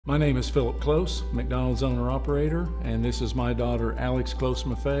My name is Philip Close, McDonald's owner-operator, and this is my daughter, Alex Close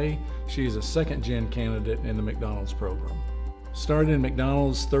Maffei. She is a second-gen candidate in the McDonald's program. Started in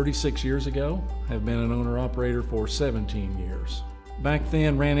McDonald's 36 years ago, have been an owner-operator for 17 years. Back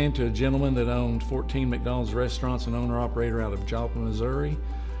then, ran into a gentleman that owned 14 McDonald's restaurants, and owner-operator out of Joplin, Missouri.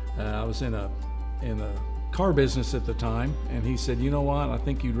 I was in a car business at the time, and he said, "You know what, I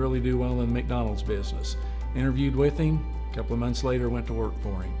think you'd really do well in the McDonald's business." Interviewed with him. A couple of months later, went to work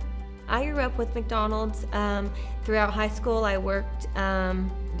for him. I grew up with McDonald's. Throughout high school, I worked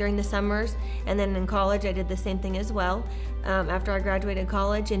during the summers, and then in college, I did the same thing as well. After I graduated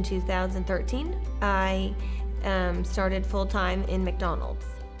college in 2013, I started full-time in McDonald's.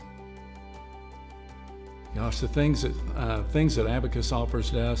 Gosh, the things that Abacus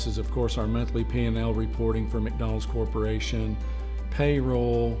offers to us is, of course, our monthly P&L reporting for McDonald's Corporation,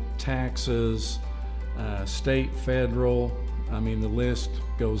 payroll, taxes, state, federal. I mean, the list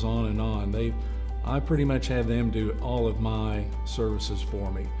goes on and on. I pretty much have them do all of my services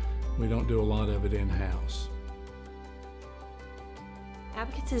for me. We don't do a lot of it in-house.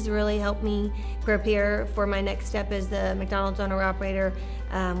 Abacus has really helped me prepare for my next step as the McDonald's owner-operator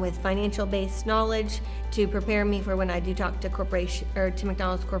with financial-based knowledge to prepare me for when I do talk to corporation or to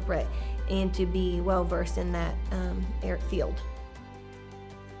McDonald's corporate, and to be well-versed in that field.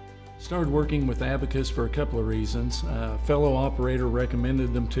 Started working with Abacus for a couple of reasons. A fellow operator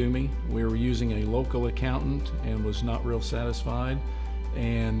recommended them to me. We were using a local accountant and was not real satisfied.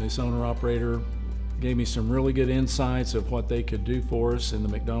 And this owner-operator gave me some really good insights of what they could do for us in the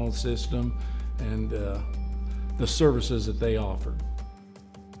McDonald's system and the services that they offered.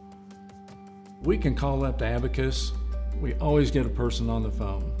 We can call up to Abacus. We always get a person on the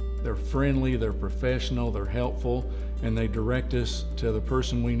phone. They're friendly, they're professional, they're helpful, and they direct us to the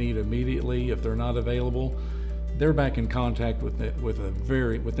person we need immediately. If they're not available, they're back in contact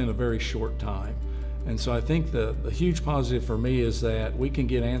within a very short time. And so I think the huge positive for me is that we can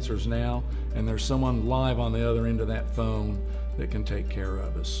get answers now, and there's someone live on the other end of that phone that can take care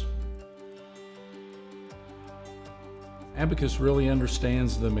of us. Abacus really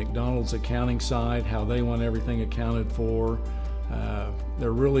understands the McDonald's accounting side, how they want everything accounted for.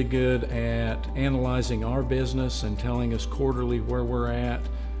 They're really good at analyzing our business and telling us quarterly where we're at.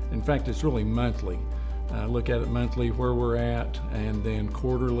 In fact, it's really monthly. Look at it monthly where we're at, and then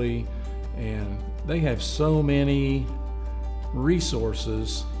quarterly. And they have so many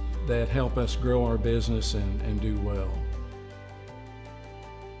resources that help us grow our business and do well.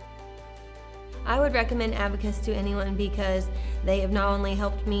 I would recommend Abacus to anyone because they have not only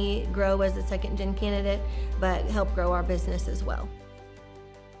helped me grow as a second-gen candidate, but help grow our business as well.